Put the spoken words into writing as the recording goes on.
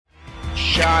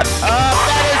shot up.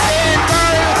 That is in.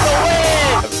 Burns the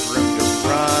win. Have room to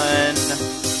run.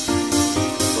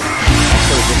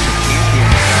 Also district champion.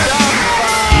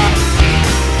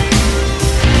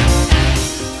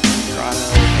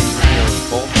 Toronto,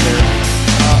 both there.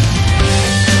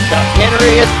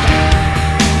 Henry is.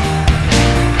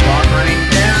 Clock running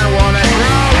down. Walnut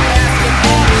Grove.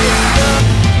 Basketball is good.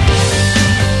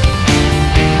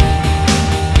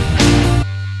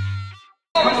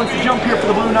 Wants to jump here for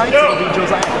the Blue Knights. It'll be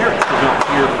Josiah Harris to jump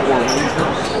here for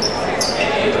Waynesville.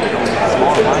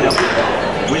 Small lineup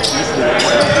with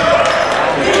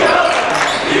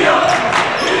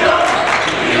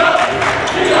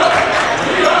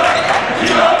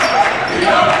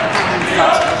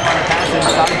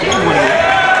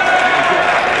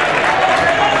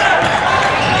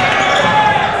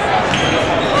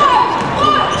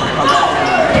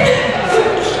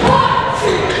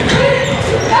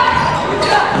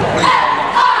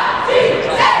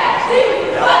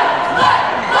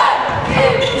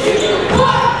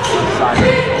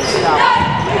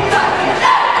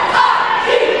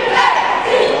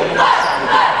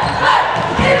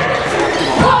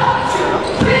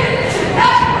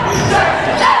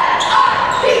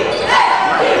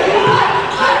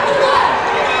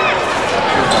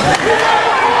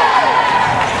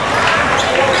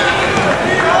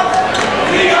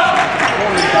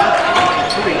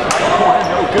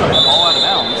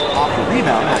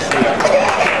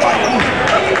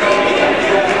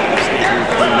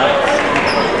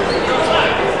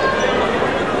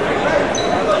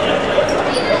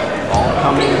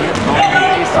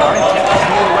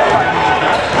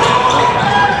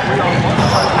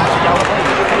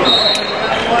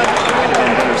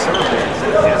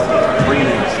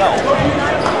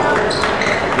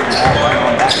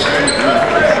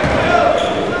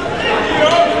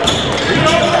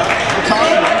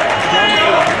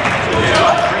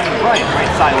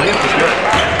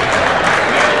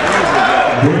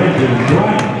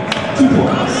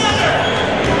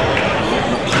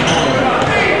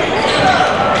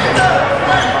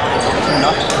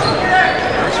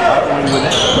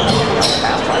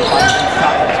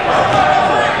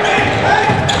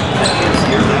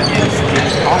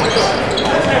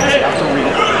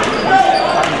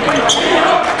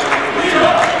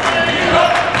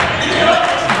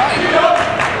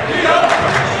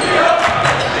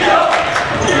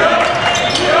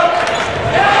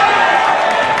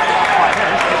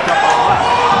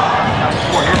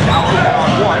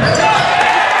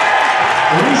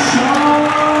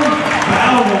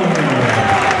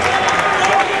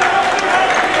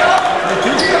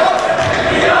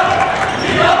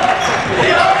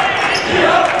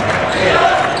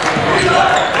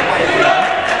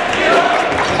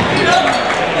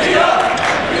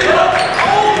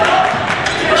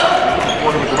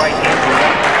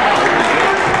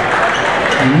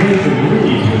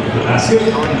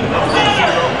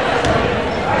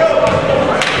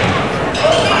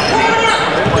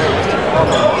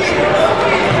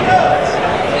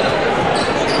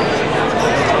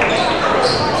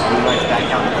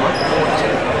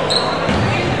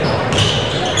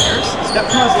step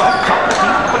to his left, top of the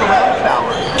feet, put around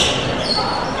Fowler.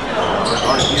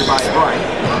 Guarded here by Brian.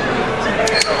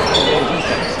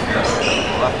 Defense.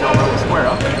 Left elbow square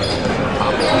up.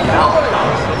 Top of the feet, Fowler.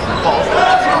 Falls.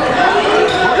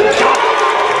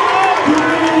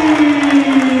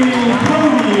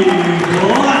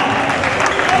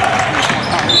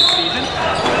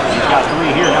 He's got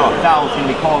 3 here. Now a foul is going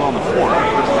to be called on the floor.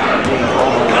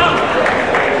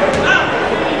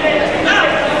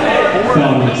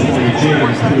 Foul number 20,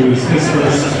 James Cruz, his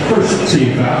first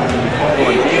team foul.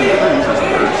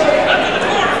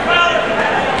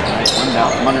 One down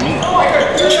from underneath.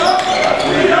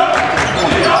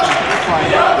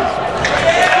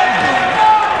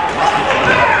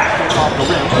 Off the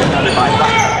rim, another by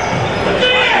Black.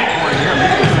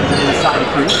 Inside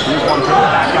Cruz, Cruz one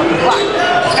dribble, back out to Black.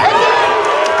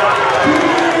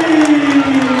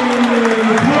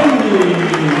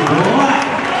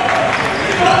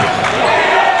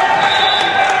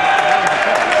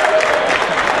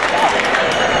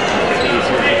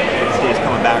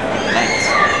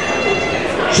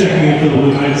 Checking in for the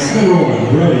Blue Knights, number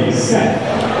 1, ready, set.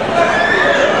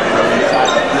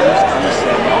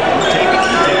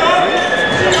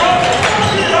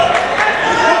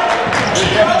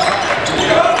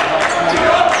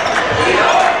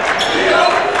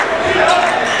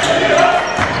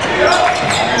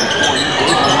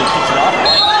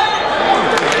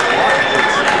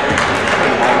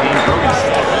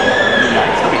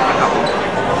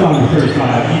 Foul number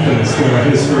 35, Ethan Square,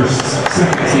 his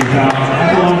second team foul. At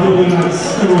the line for the Blue Knights,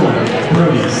 number 1,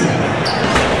 Brody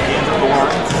Smith.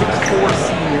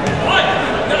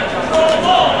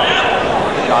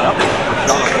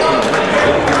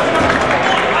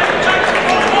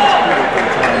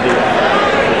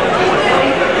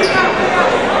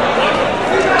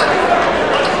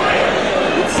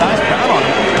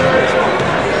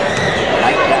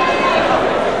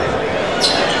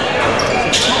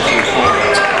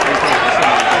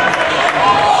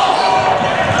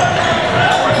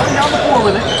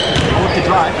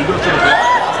 back. He goes to the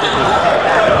block.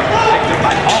 Picked up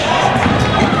by Collins.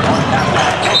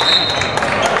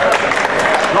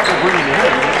 Trouble bringing it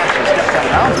in. He actually steps out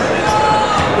of bounds a bit.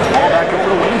 Ball back over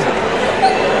to Waynesville.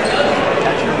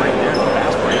 Catching a break there.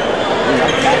 Fast break.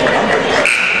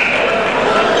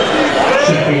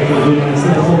 Checking for the Blue Knights,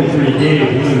 number 43,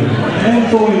 Gabe Bloom. And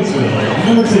for Waynesville,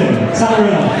 number 10,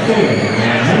 Tyrell Fair.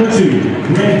 And number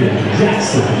 2, Brandon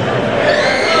Jackson.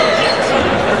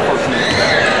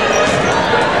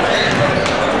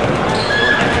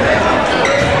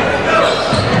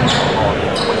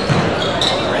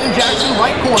 Brandon Jackson,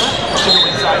 right corner. To the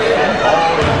inside pin.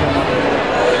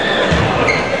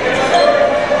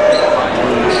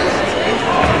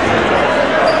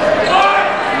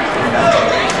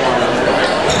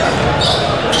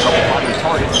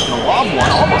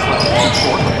 One almost left the long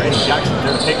short, but Brandon Jackson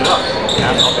there to pick it up.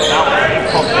 Pass off the out.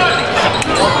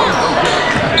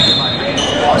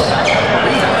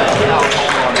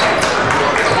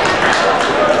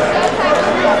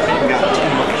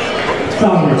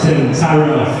 Foul number 10,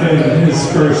 Tyrell Finn, his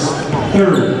first,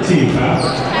 third team foul.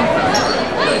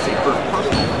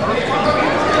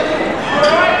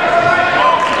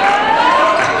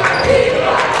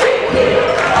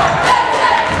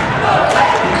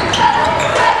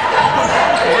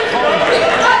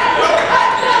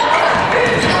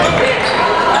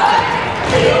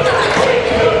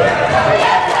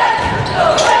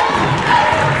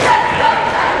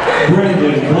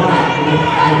 Brandon Black with the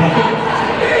bucket.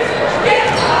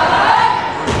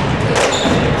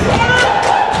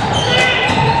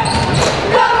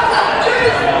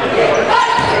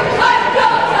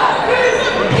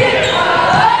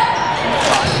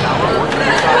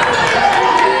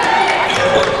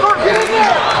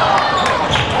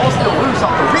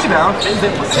 Rebound, ends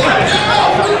it with six.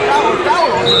 Fowler.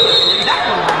 That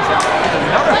one brings out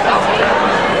another foul.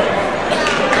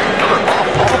 Another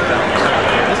off-ball foul.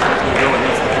 This one's going to go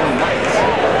against the Blue Knights.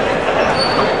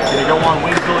 Nope, it's going to go on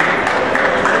Waynesville again.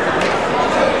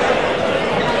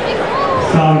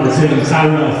 Foul number 10,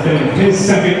 Tyrell Finn, his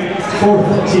second, fourth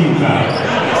team foul.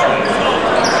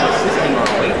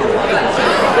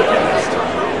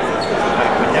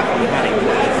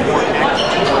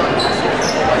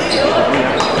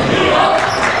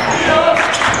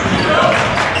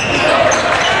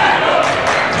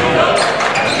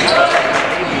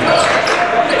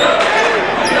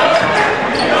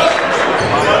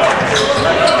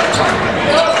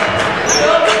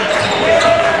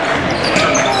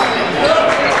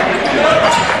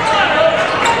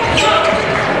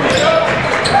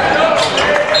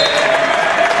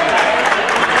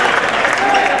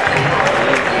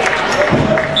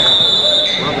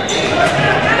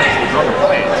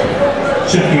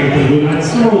 Checking for the Blue Knights,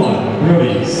 number 1,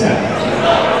 Brody Seth.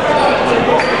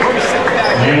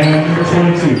 And number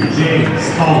 22, James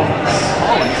Collins.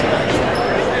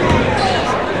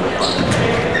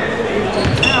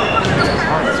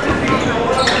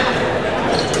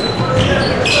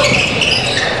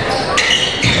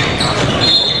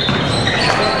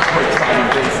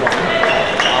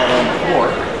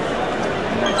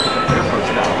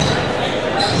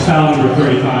 Foul number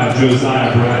 35,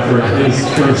 Josiah Bradford, his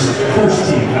first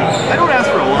team foul. I don't ask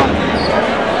for a lot.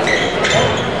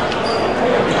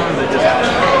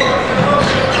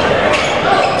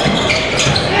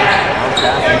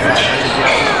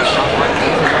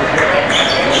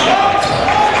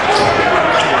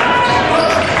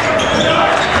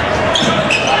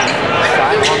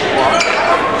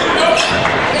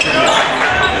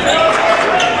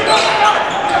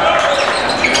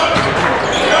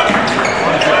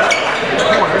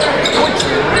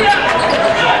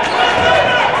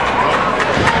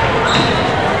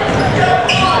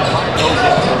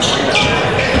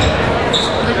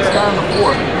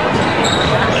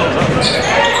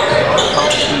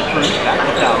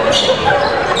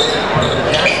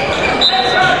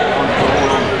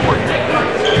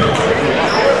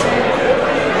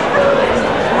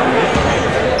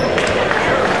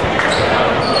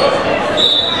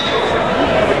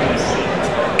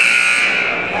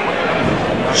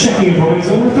 Checking for points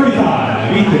over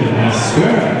 35, Ethan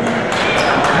Square.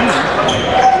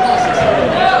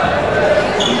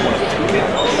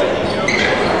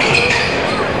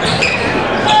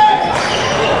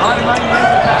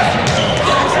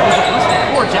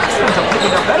 Jackson's up picking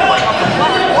their better right off the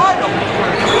block. Wide open.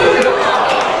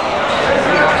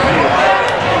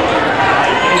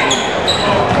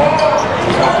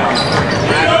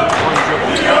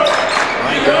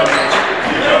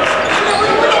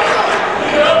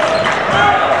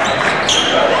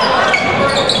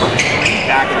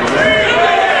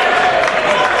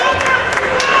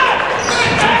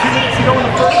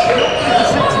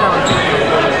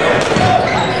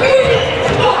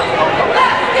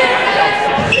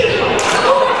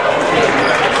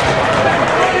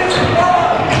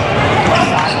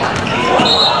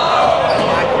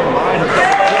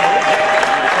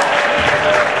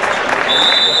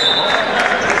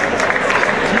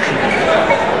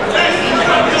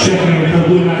 Checking in for the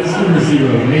Blue Knights, number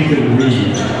 0, Nathan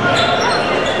Reed.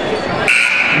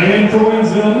 And for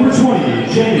Waynesville, number 20,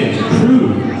 Jaden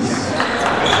Cruz.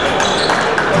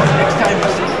 Next time you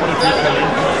see 23 come in,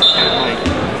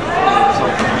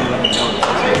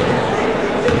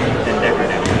 then Decker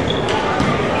down.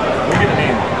 We'll get a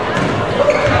name.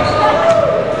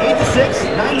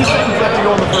 8-6, 90 seconds left to go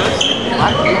in the first.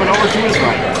 I'm moving over to his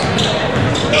right.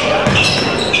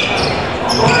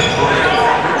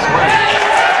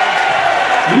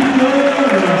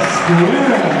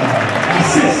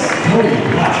 Assist, Cody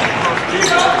Black.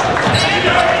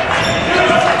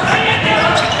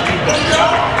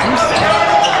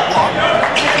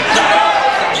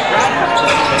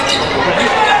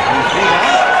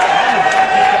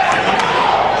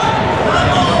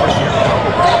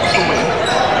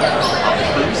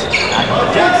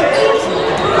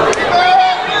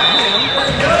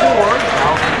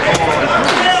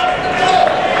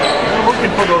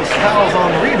 Looking for those fouls on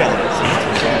the rebounds.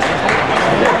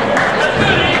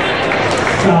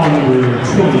 Foul number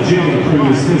 20, Jaden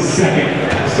Cruz, his second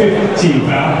 15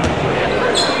 foul.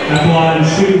 At the line,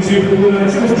 shooting 2 for the Blue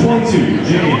Knights, number 22,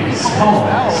 James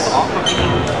Collins. Off the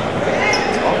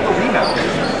rebound.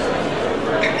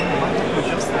 Might have to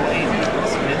adjust the lane.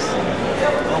 Miss.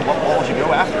 Well, what ball should go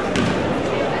after?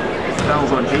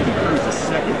 Fouls on Jaden Cruz, the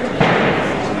second.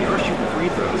 So we are shooting free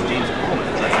throws. James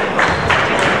Collins.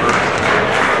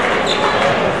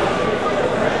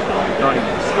 Not even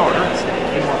a starter.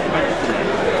 Came off the bench today.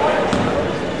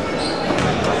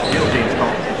 James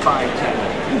Collins at 5'10".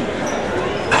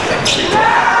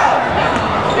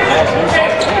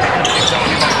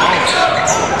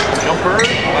 Jumper,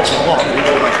 that's a long. We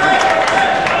go by 3.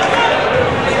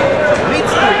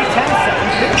 Leads 3, 10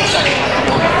 seconds, 50 seconds left to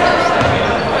go in the first.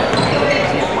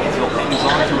 See if Waynesville hangs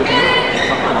on to it here.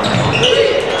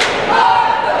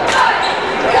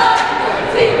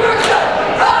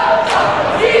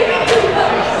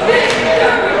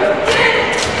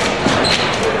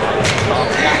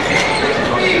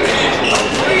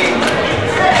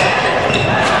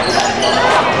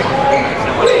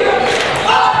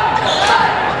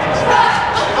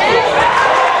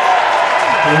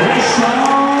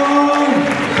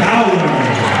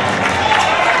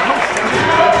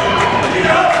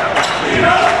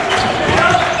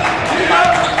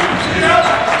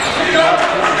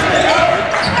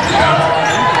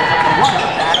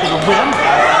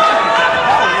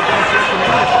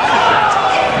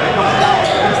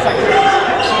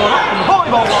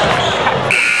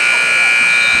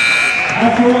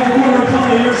 After 1 quarter,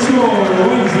 call your score,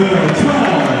 Waynesville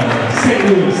 12, St.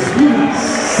 Louis Blue Knights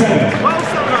 7.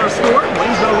 12-7 our score.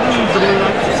 Waynesville leads the Blue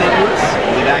Knights to St. Louis.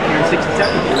 We'll be back here in 60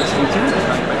 seconds. You're listening to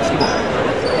basketball.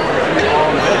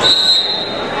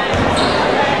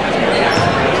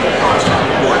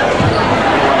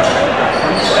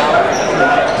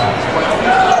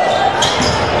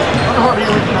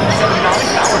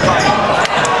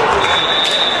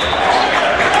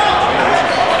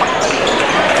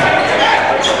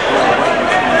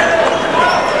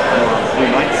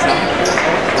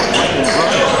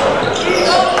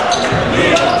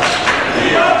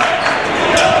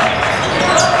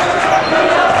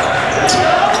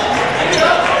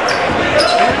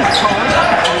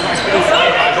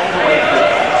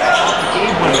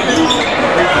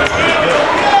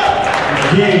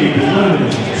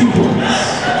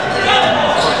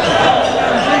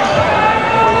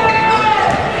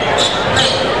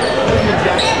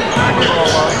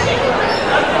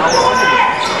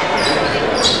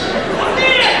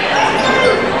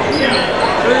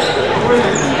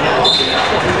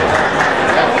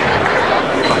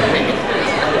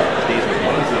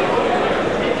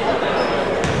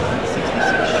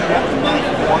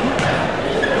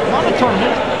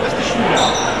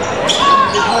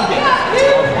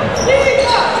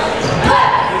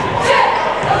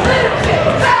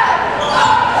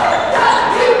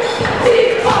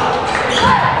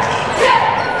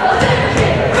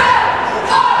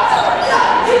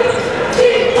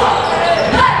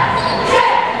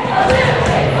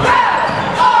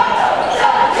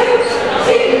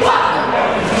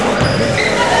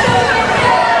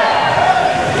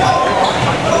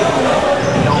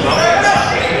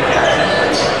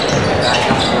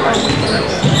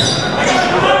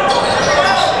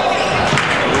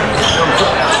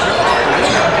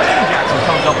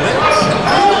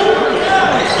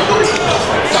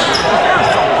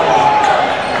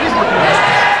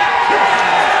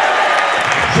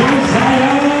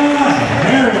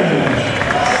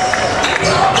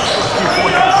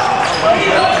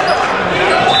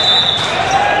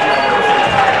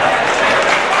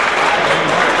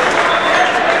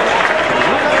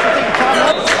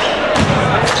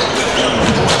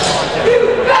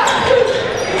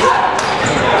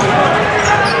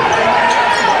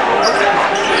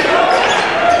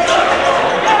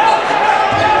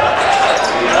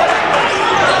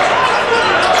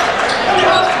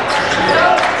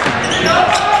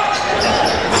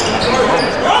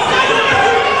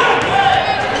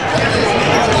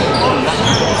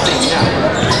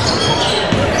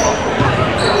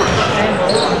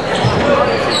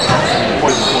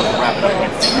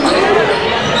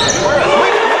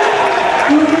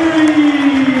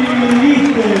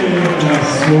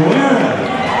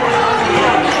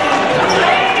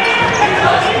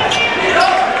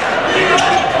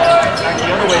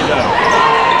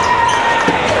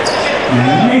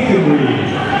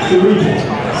 3 points.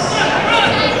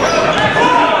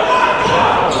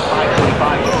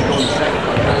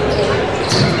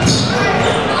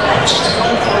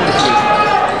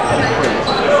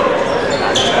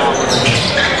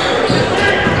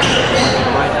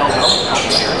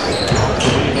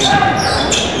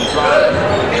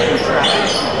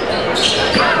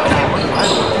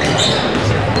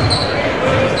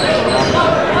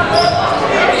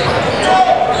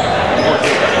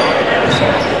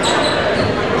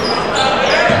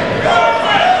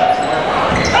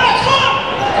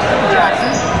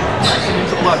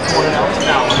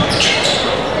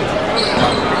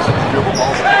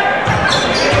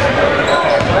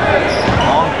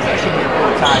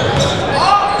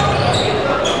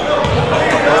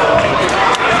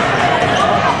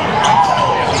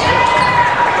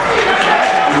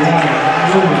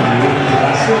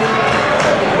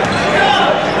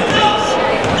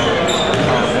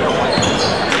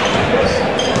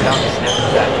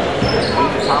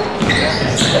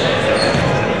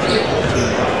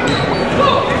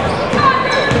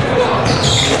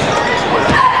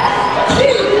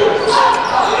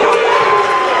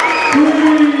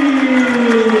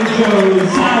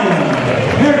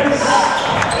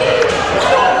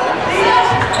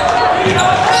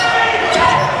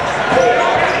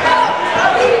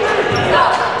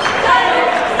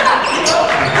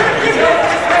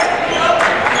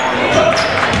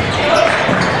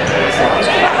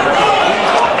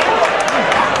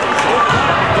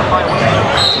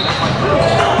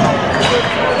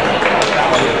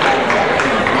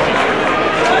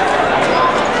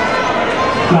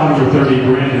 Number 30,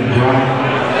 Brandon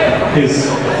Bryant, his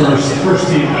first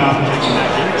team foul.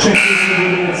 Check this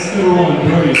minutes, number 1,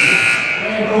 Brody.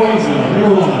 And for Waynesville,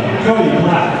 number 1, Cody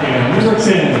Black, and number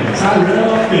 10,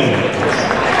 Tyrell Finn.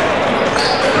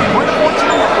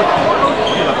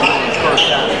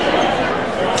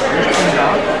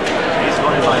 He's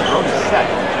running by Brody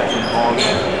second, checking the ball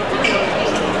game.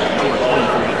 Number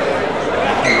 23.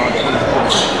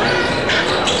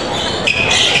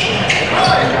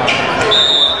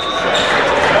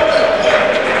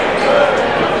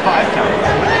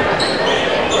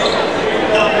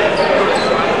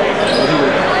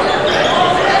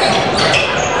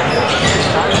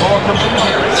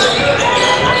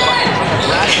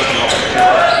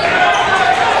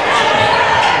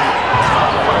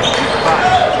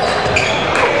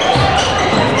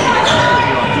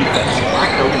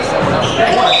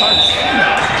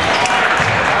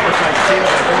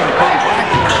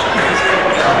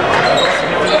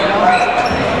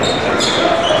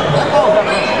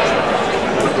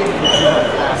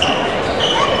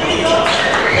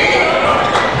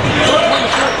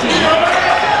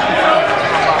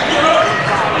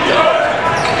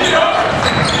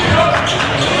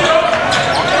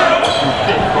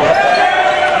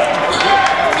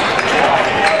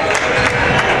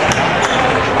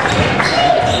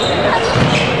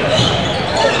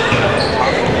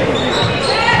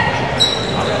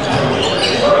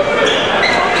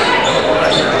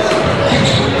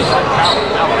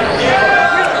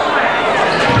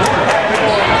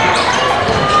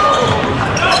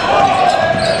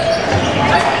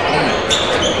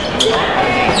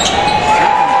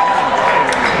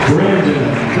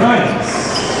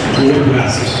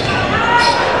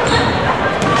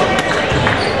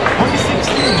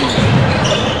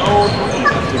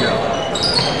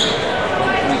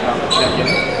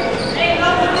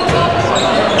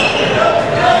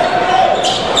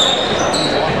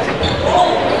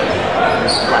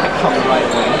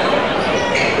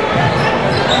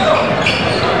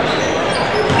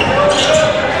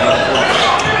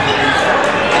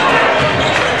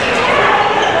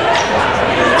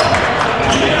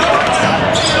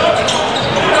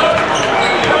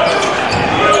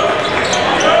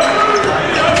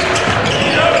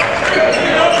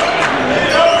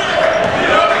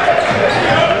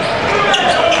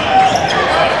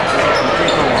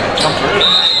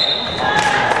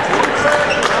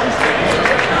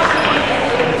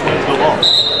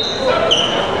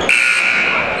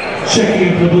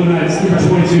 Checking for the Blue Knights, number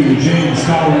 22, James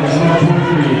Collins, number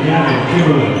 23, Gavin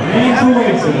Kimberlin, and for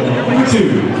Waynesville, number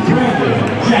 2, Brandon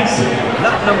Jackson.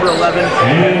 Not number 11.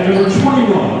 And number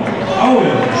 21,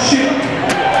 Owen Schick.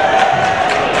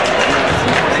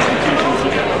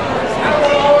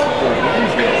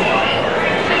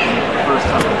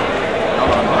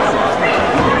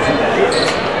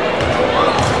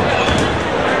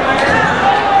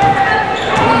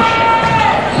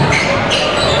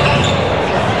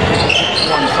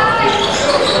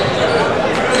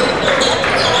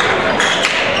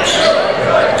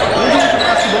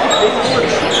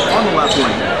 On the left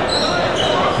wing.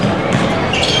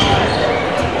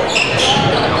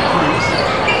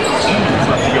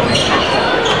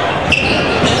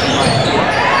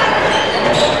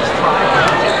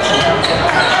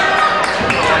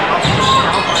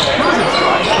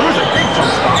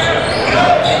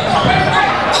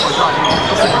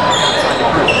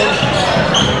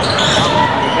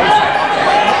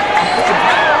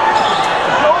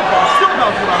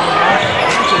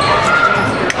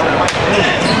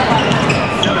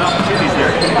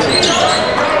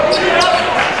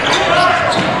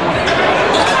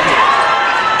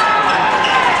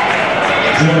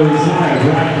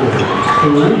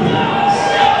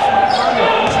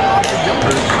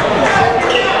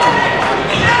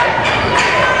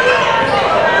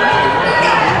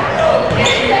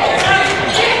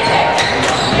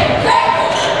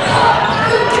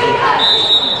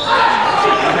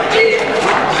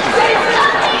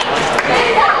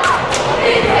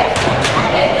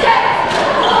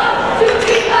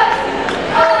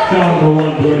 Foul number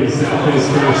 1, Brody South his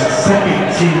first,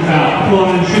 second team foul.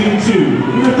 Line shooting 2,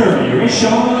 number 30,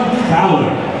 Rashawn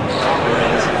Fowler.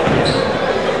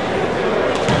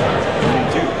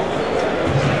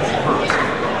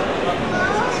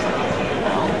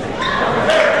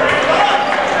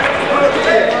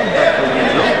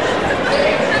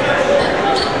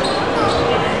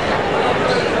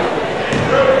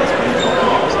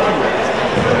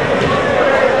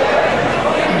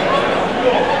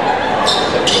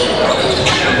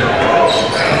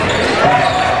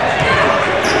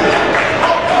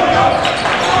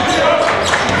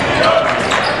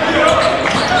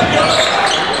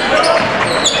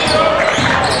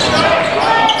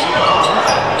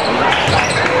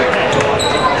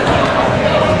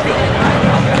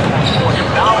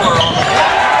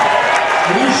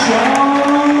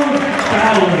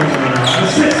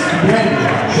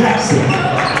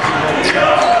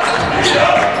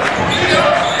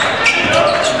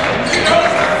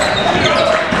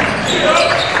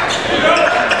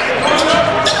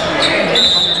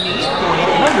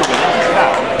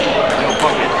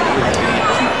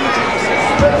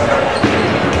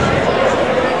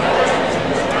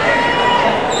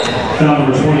 Foul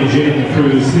number 20, Jaden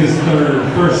Cruz, his third,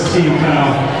 first team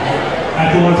foul.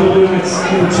 At the line to the limits,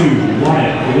 number 2,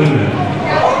 Wyatt Lindemann.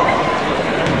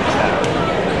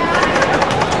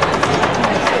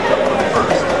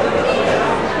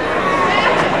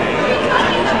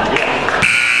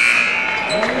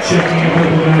 Checking in with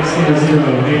the limits, number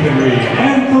 0, Nathan Reed.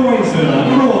 And for Waynesville,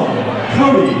 number 1,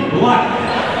 Cody Black.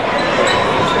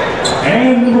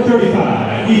 And number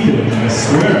 35, Ethan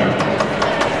Esquera.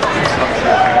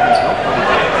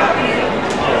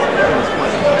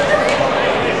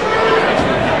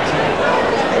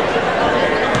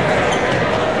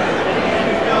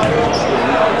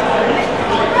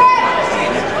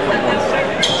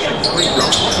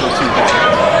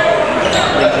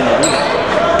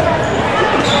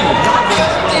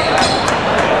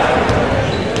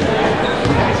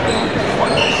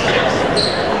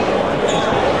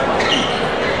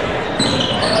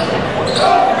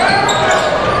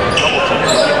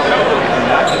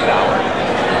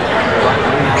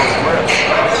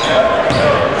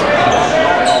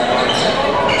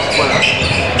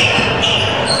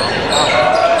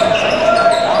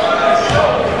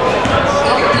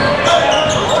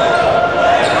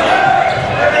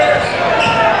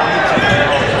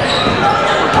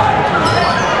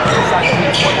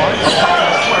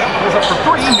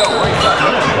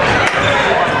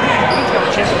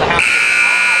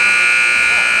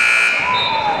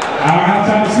 Our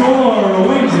halftime score,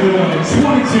 Waynesville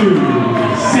 22,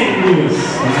 St. Louis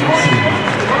 19.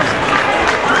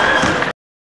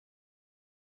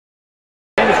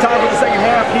 And it's time for the second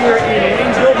half here in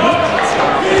Waynesville.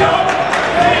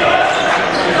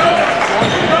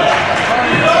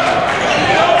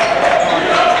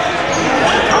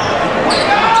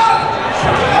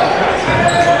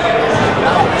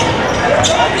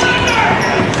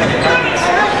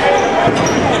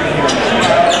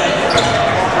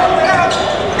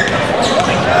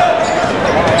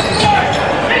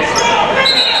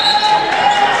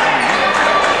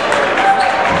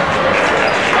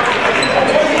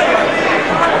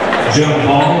 Jump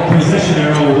ball, possession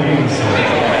arrow,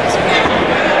 Waynesville.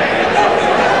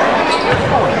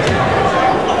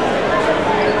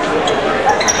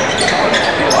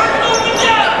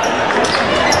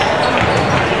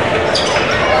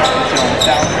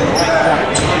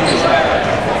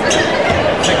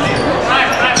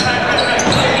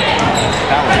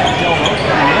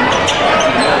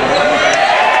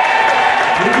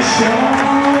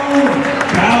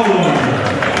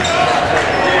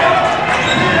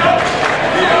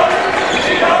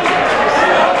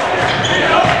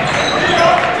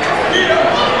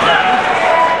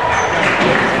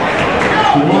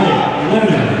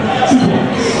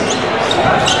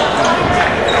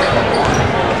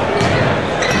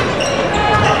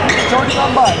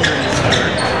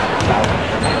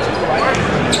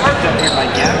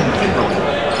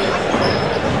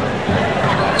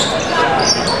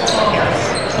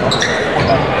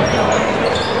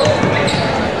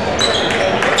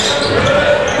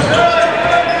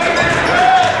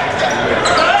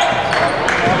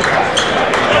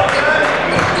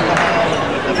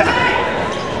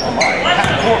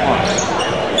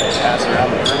 pass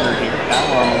around the perimeter here.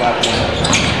 Allen on the left wing.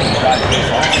 Drive face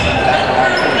off. Back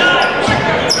around the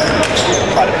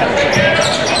try to penetrate.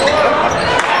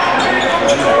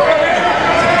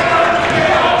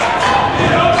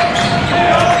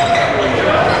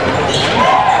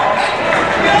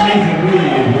 Nathan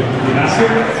Reed with the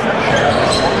basket.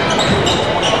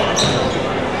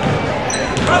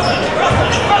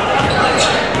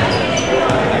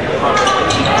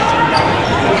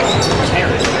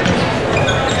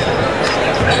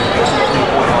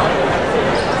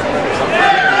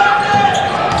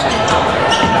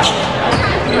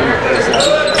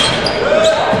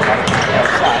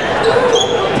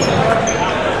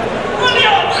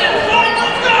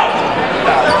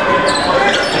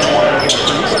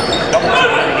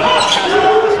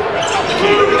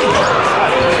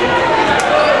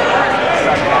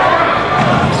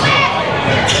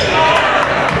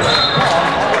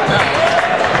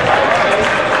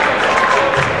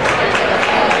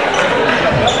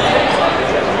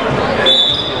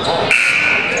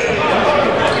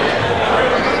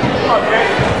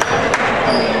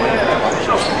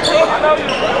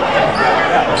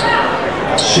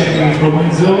 Checking for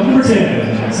Waynesville, number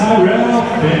 10, Tyrell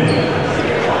Finn.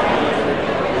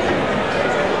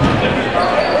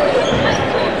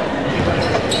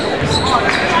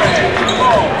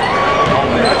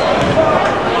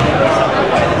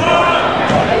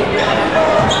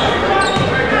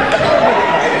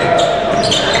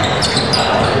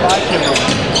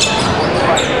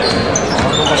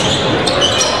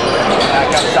 Back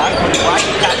outside, put it right,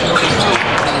 catch it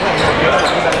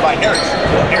by Harris.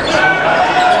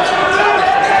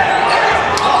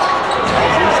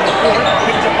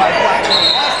 Picked up by Black,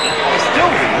 lost it, they still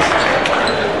lose.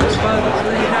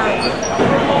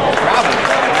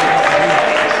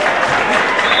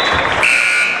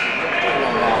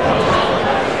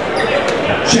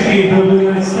 Checking for Blue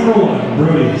Knights, number 1,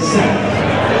 Brody Seth.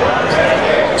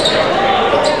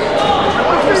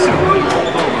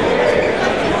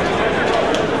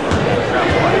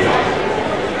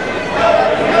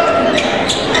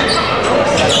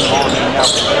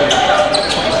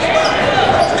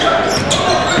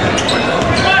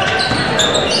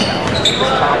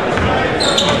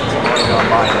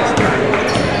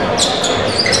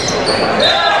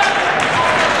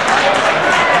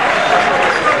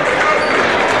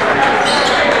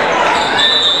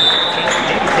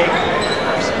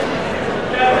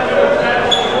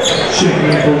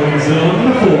 Checking for Waynesville,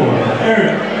 number 4,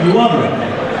 Eric Glover.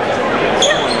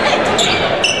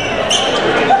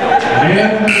 And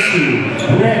number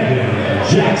 2, Brandon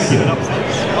Jackson.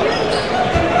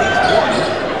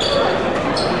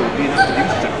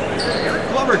 Eric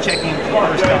Glover checking for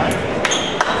the first time.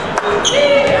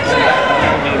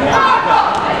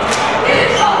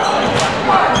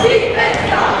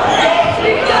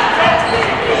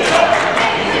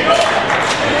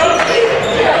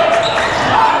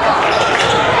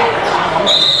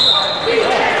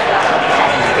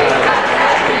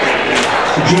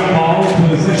 Jump ball,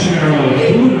 possession of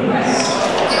Blue Knights.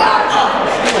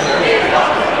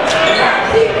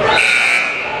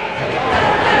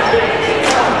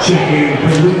 Checking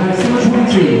for Blue Knights, number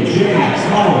 22, James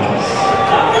Collins.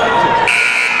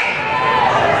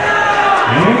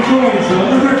 And going to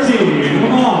number 13,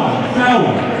 Lamont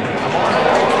Fowler.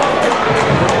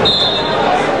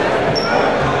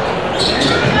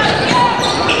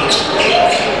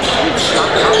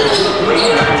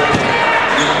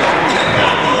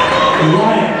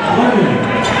 Ryan Lemon,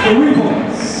 3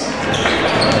 points.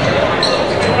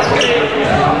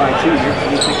 On my 2, you're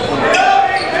 26 points.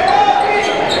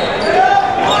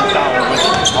 On Fowler with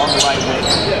it, on the right wing.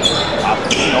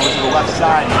 Opposition over to the left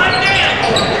side.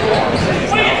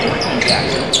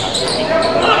 Jackson.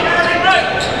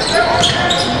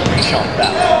 Sean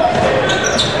Fowler.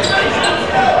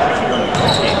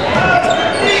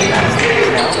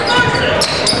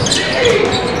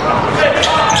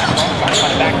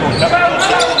 Backboard cover.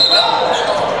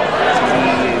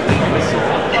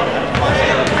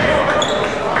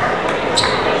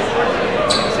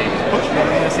 Same as push,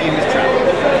 same as trap.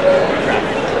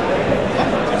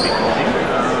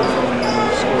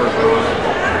 Score for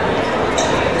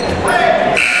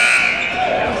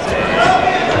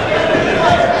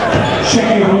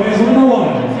Checking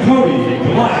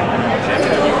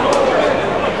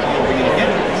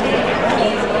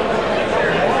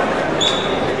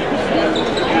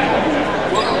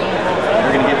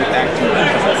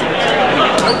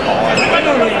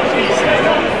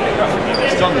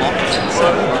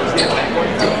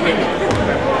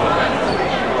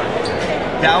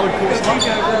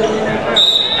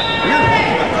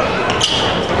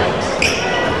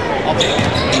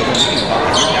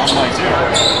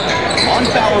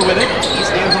Fowler with it. He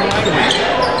stands on the line with it.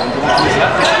 Going to his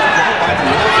left. Finds a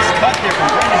nice cut there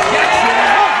from Brandon Jackson.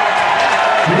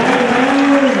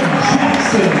 Brandon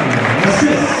Jackson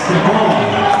assists the ball.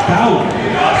 Fowler.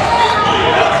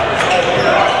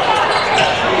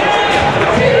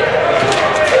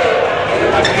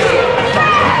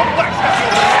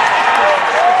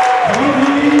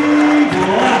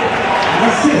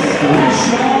 Assist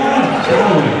Rashawn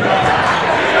Allen.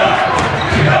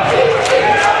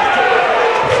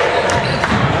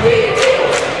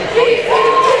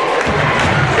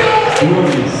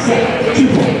 Rory set 2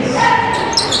 points.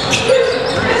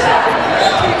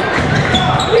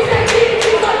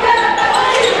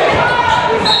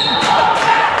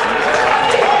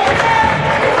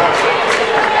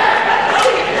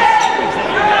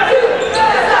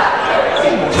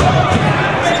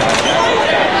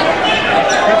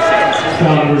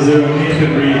 Foul Brazil,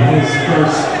 Nathan Reed, his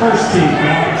first team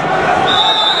foul.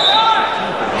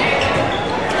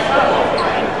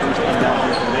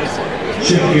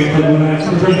 Checking in for Blue Knights,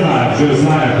 number 35,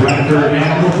 Josiah Bradford, and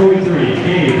number 43,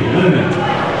 Gabe Lindemann.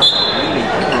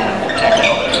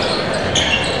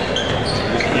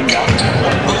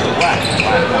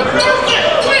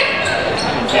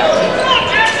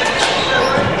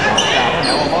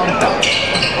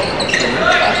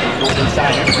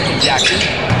 Jackson.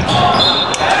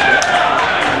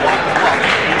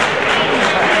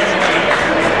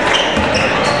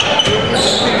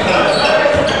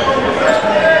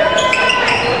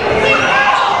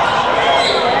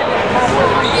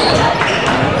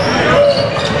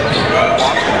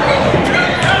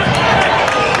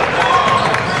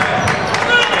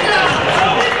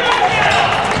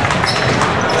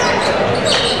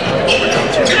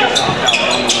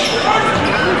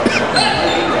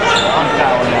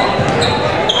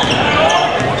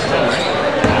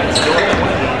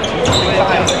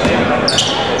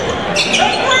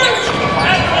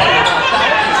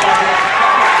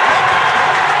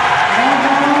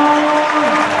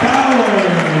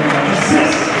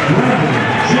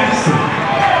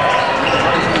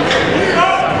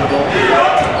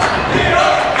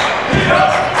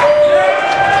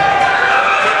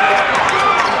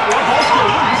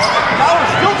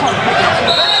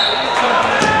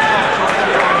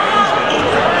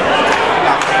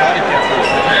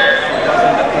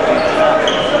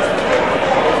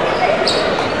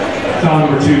 Foul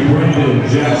number 2, Brandon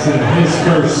Jackson, his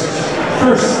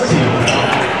first team foul.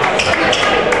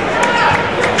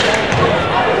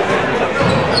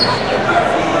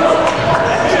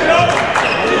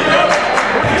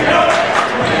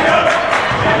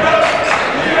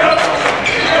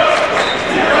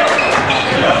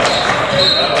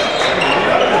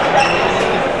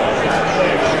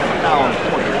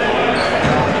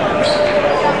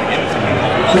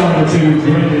 Foul number 2,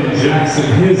 Brandon Jackson,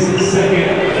 his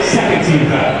second team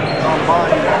foul.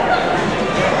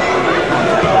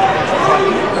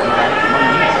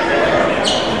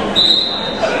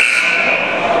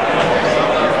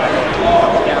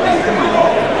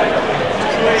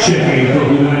 Checking for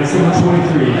Blue Knights, number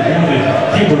 23, Allen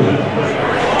Hilliard.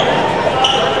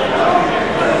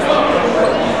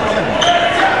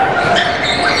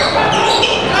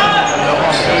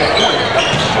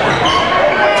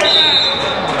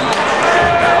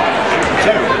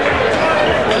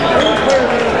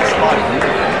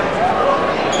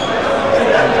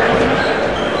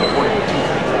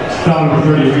 Foul number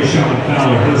 30, Rashawn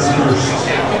Fowler, his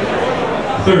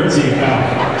third team foul.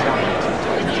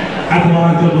 At the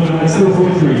line for the Blue Knights, number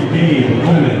 43, Gabe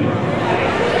Lindemann.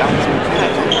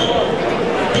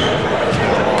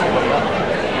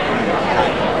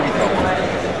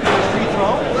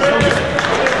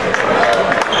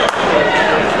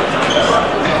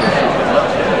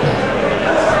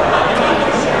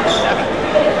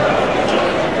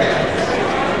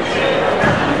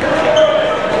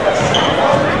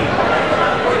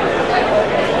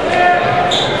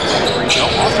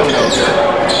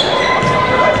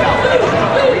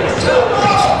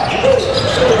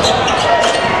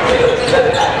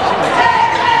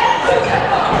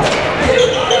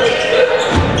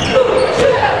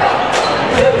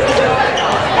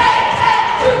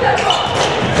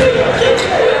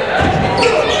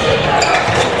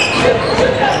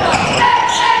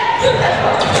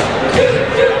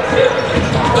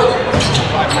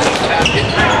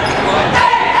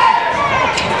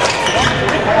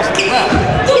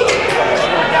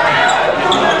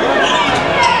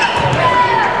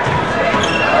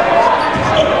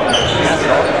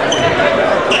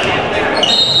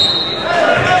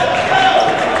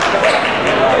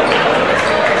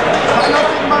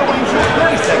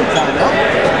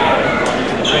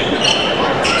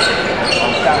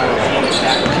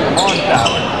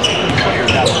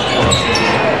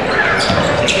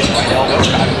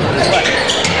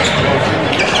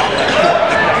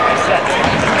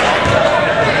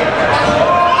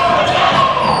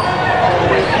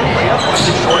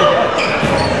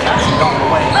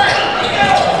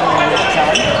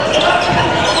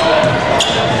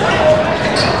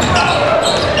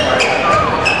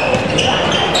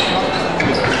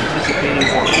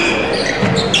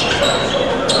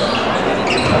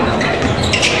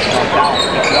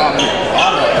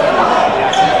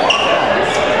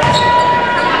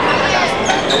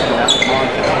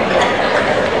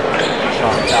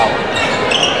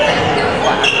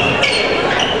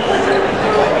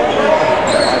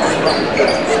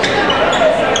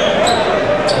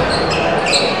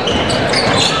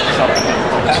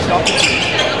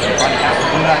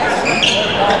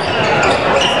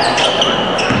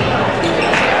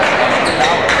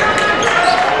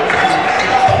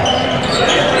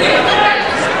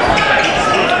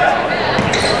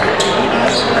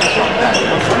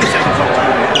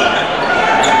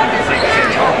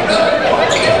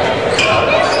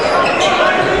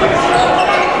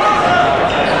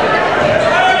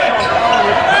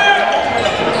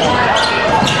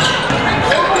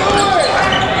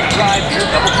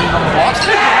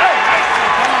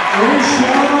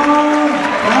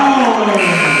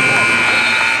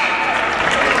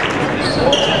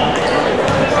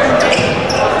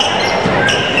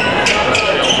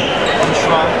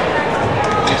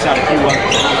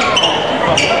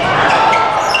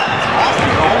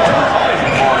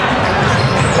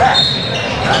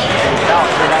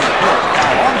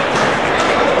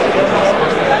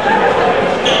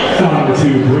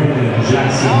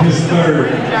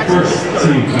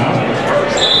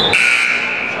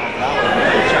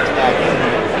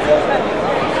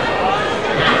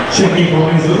 Checking for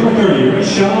Waynesville, number 30,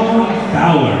 Rashawn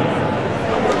Fowler.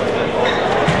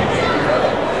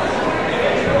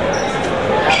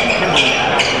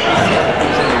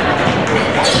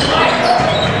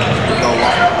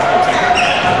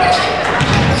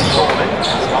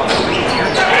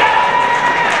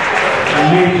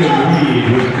 Nathan Reed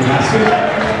with the basket.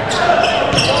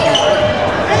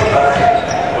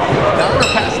 Now we're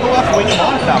past the left wing,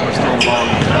 and Fowler's still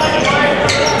involved.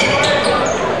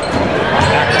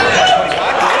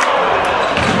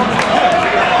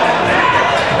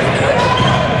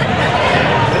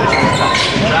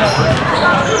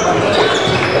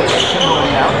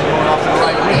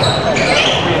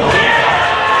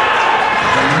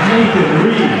 Nathan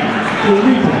Reed, the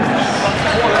rebound.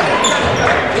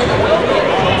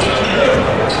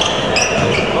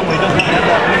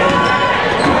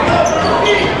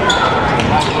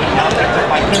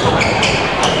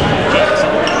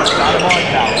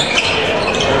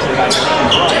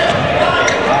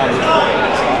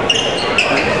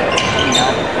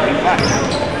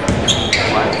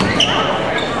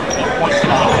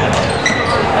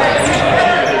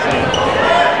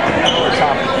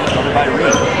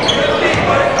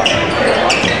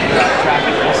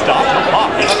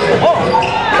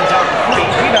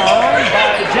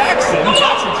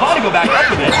 Go back up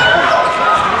with it.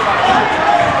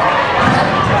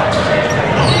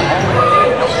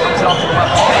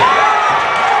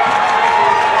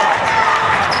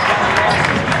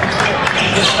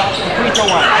 Just stops the free throw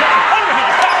line.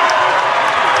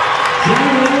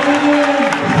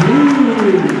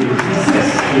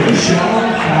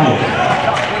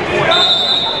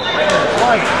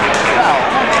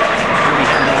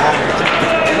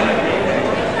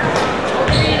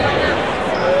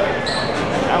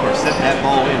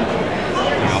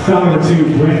 Foul number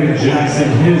 2, Brandon Jackson,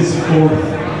 his 4th,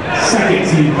 second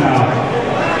team foul.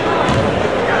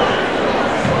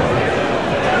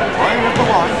 Line up the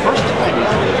line, first time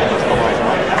he's the line.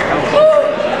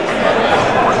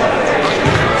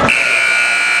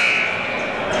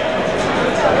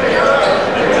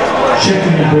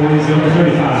 Checking the boys, number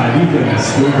 35, Ethan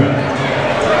Esquera.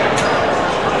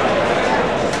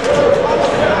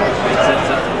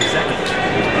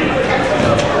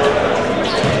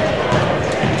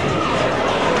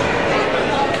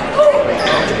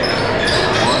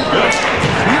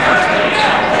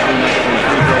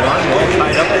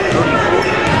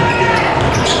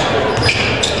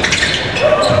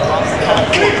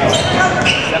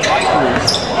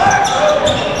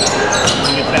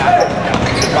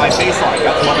 Baseline,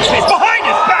 got some other space behind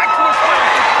us, back to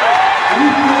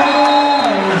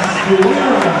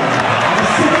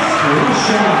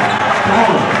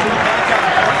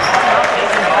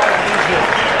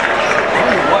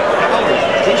what Fowler's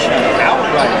dishing out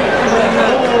right now.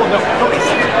 Oh, no, 30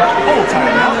 seconds. Full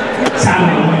timeout.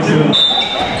 Waynesville.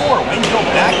 Waynesville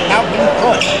back out in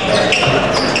front.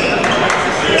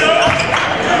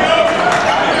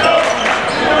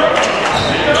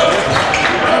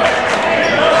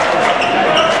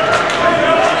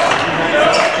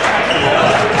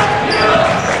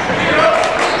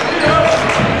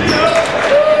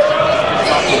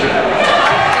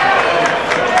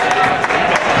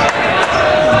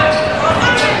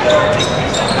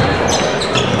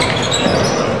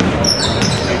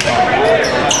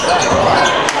 Side.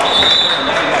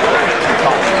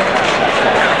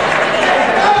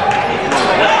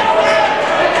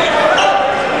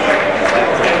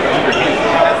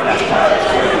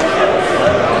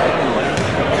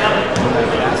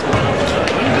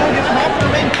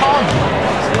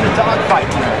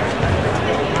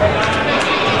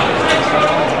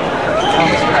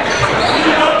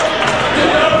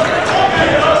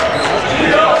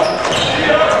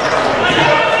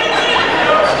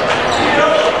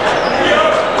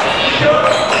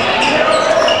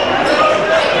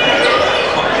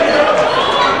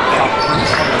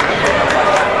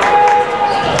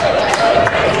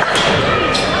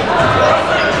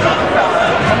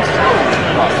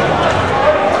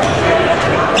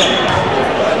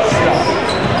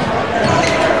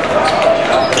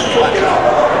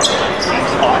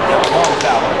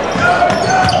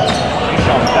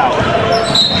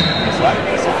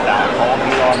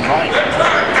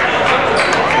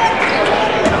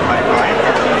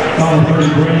 Foul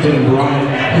 30, Brandon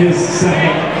Bryant, his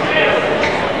second.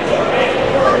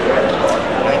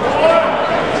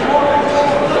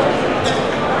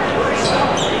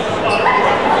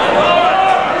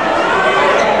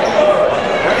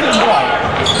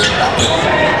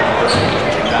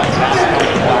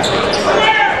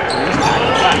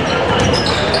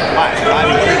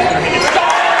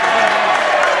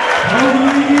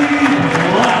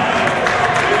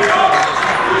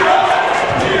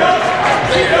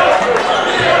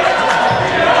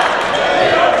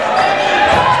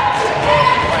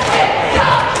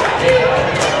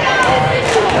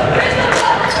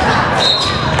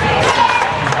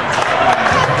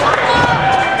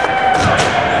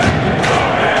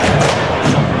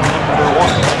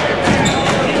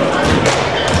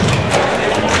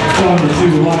 Number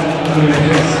 2 line with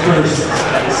his first,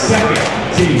 second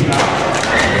team foul.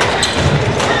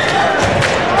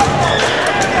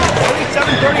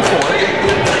 37-34.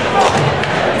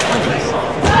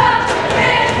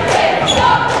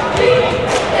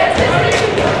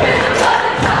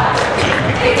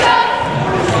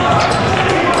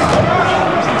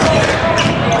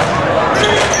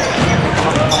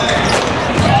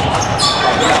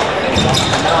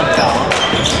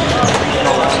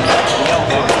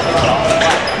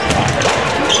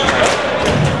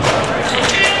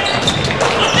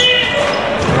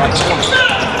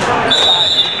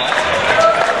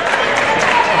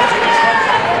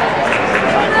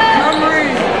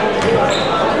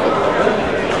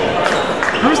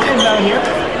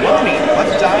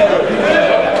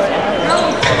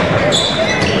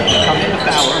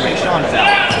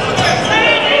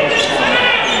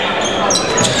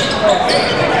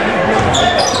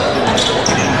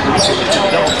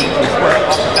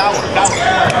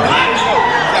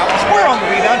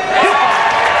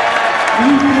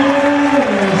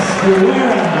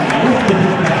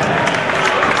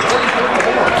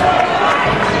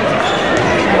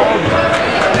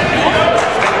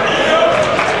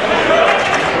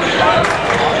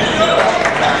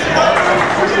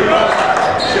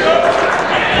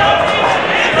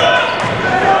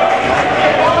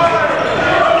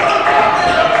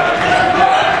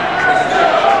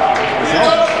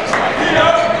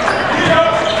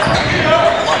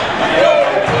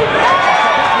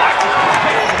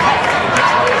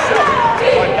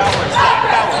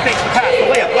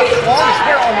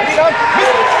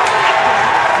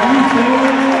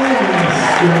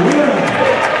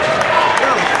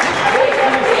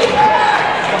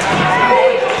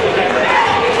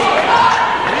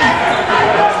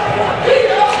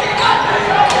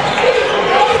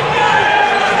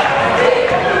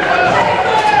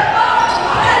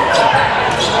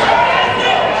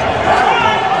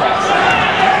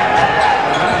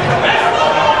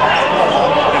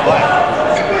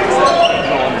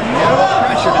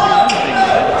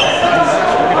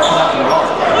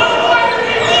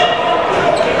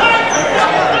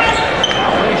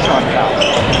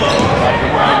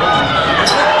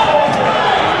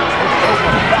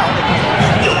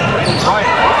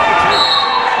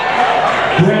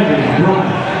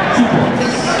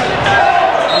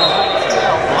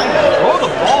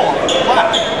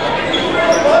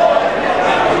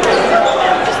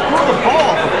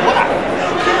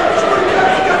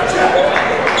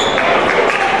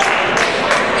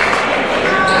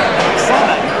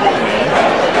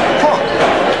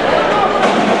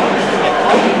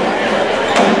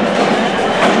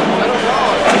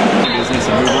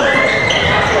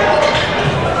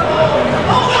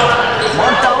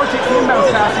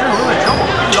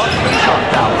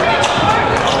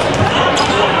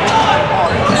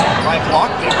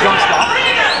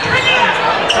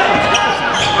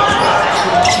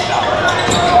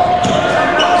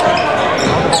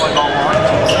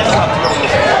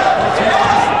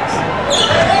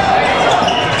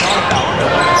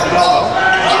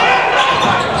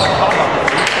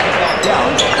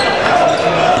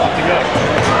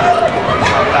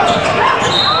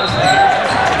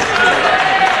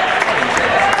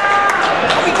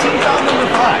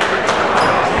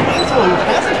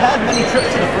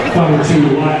 Number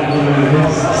 2 line with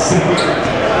his second.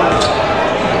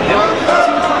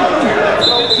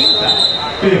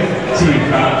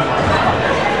 15 foul.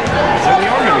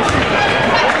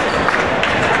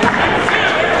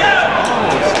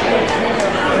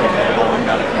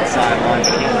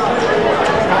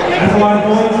 At the line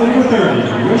points, number 30,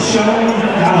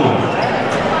 Allen.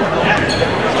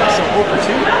 So over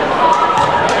 2.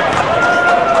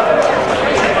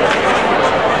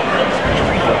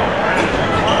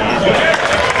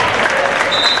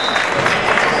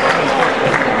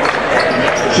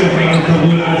 Checking in for the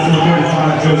Blue Knights, number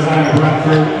 35, Josiah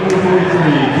Bradford, number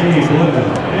 43, Gabe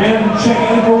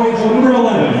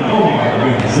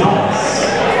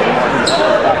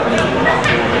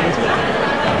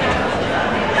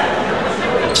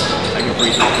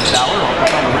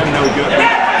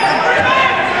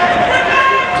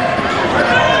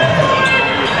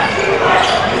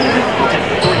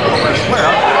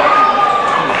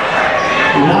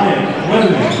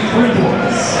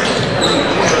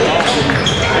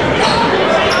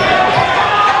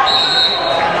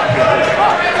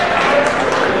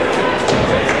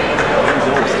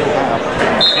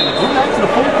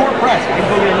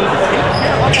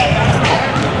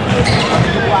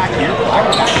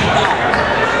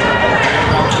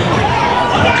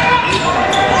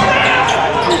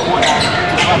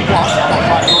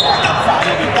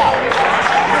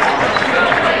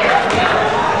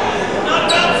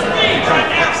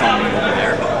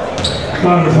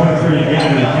Number 23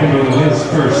 again, and Kimberly his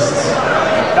first.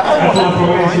 That's one for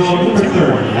Waynesville, number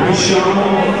 30, Sean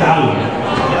Allen.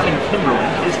 Allen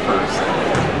Hilliard is first.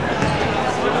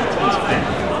 He's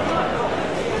fifth.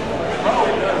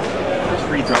 First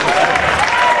free throw.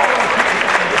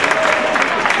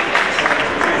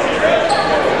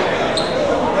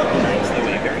 Nice, they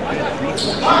were very good. 3-4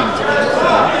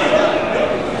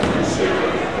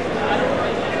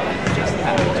 just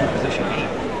out of two position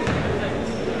 8.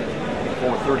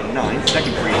 4:39.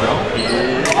 Second free throw is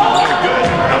good.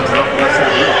 Comes up left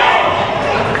side.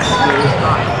 Goes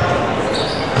high.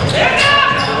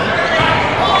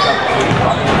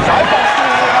 Side ball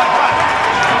still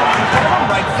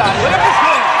right side. Whatever it's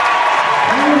good.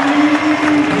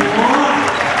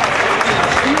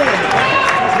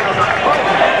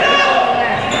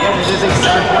 This is a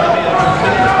side ball.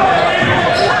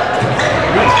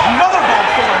 Another ball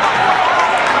still on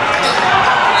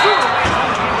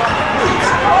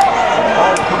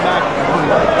come back before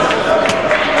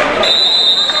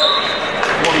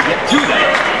we get to that.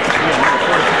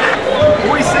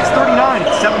 46-39,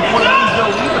 7-point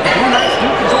Waynesville lead, but the Blue Knights do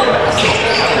control the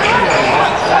basketball.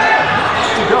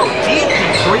 To go, deep in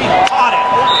three, caught it.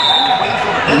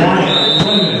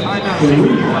 Timeout for the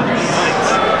Knights.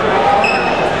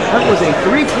 That was a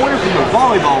three-pointer from the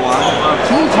volleyball line.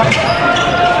 Two touchdowns.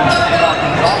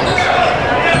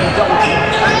 Double team.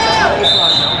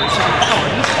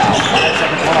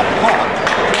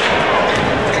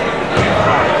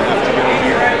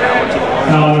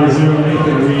 Now number 0,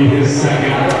 Nathan Reed, his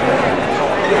second.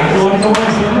 After one for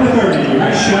Waynesville, number 30,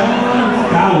 Sean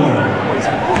Fowler.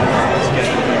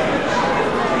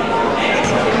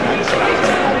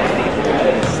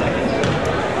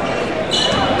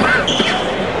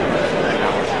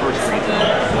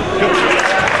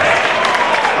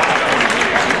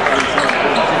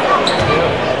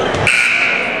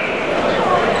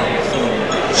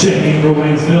 Checking for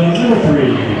Waynesville, number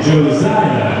 3,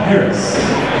 Josiah Harris.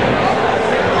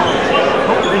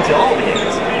 Into all the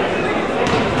games.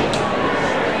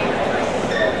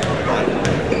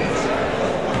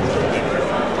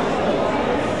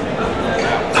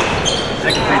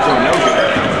 Second free throw, no good.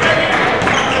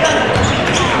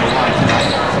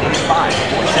 5,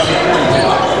 47-42.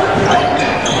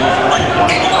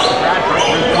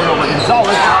 Bradford, 3-point over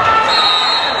Gonzalez.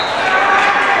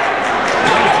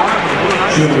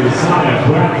 Josiah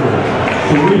Bradford,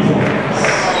 3 points.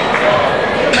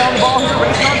 Down the ball here,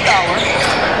 racing on Fowler.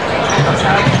 Let's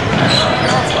have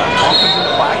ball comes in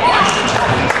the black.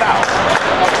 Foul.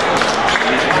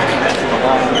 That's to the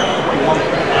line here. 41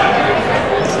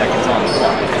 seconds on the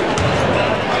clock.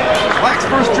 Black's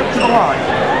first trip to the line.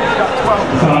 Got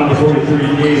 12. Foul number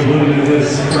 43, Gabe limited this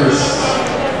first.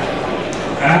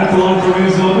 At the line for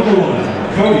Waynesville, number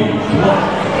 1, Cody Black.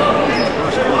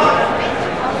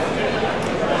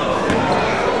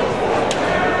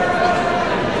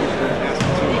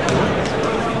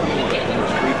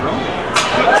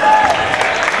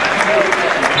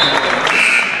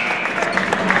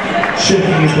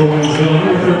 Checking for Waynesville,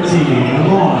 number 13,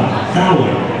 Alon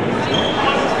Fowler.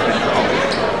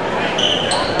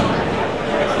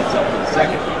 It's up for the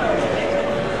second.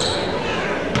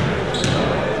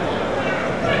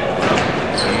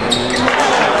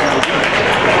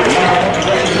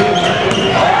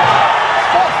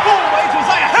 Ball away,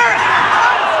 Josiah Harris!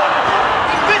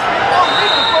 This ball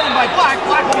is thrown by Black.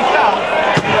 Black will be fouled.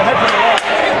 Head for the wall.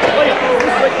 Layup.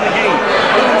 Who's breaking the game?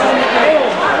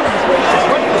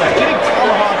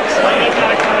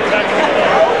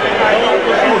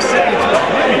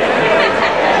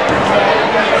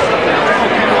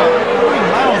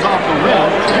 Miles off the rim,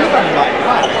 rebounded by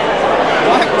Black.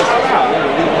 Black was fouled.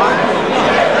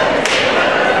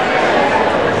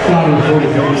 Foul number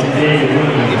 43, Gabe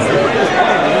Williams.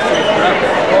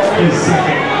 His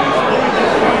second.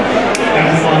 At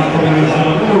the line for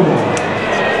Waynesville, number 1,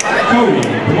 Cody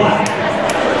Black.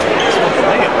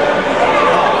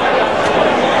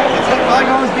 Let's let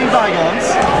bygones be bygones.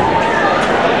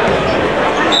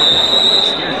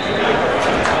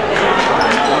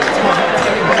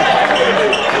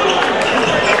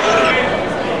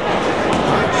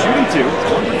 Shooting 2,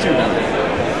 1 for 2 down there.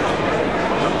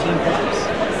 13 points.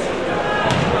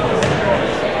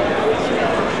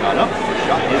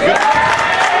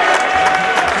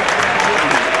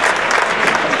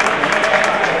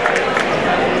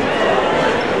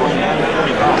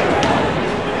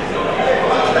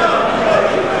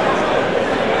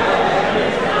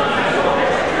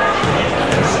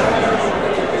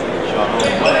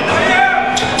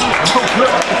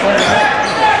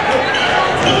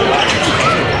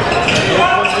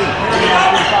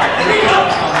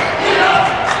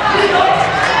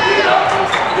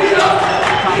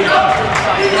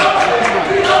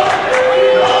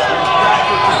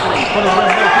 for the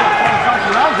win.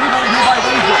 Around, rebounded here by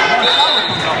Waynesville. One foul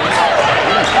comes up with.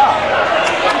 And a foul.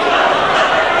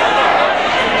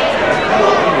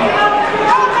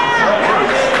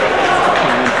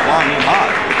 Flying in hot.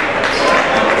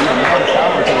 One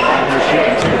foul to the line here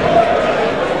shooting too.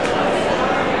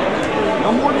 No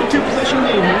more than 2 possession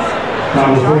game here.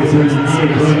 Foul 43,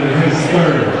 Gabe Lynn, his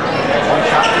third. One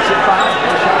shot makes it 5,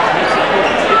 one shot makes it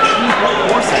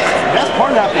 15.4 seconds. The best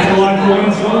part of that And the line for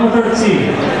Waynesville, number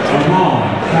 13, Amon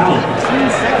Fowler.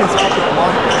 15 seconds off the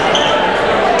clock.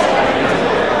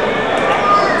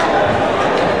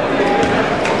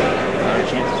 Another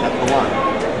chance at the line.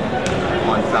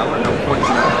 One Fowler, no points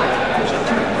in that.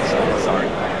 Sorry.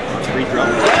 Free throw.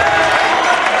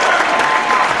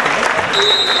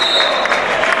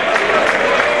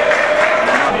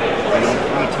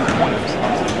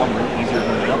 Easier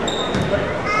than the other.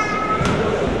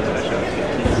 Especially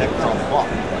 15 seconds on the clock.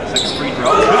 Second free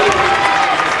throw.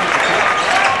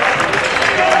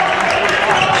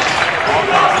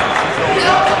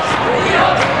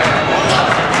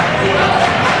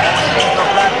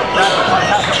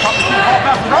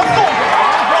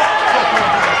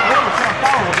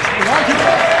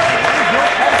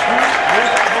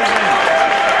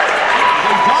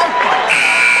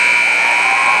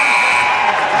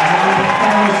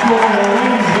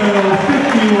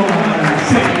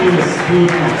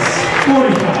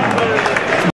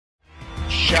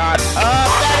 Shot up,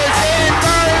 that is in,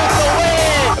 Burns the win!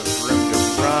 Have room to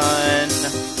run.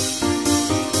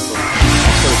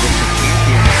 Also district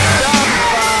champion.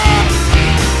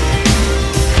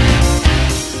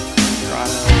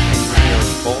 Toronto, Henry are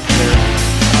both there.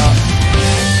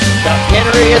 Chuck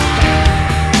Henry is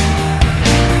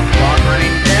clock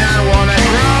running down, wanna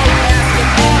throw,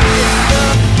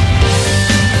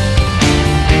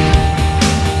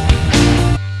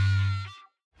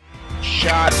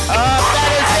 shot up,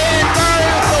 that is in,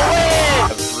 Burns the win!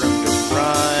 Have room to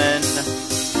run.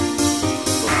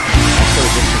 Also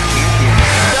district champion.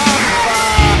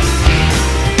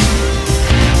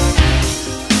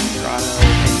 Toronto,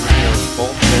 Henry are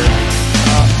both there.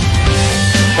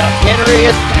 Chuck Henry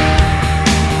is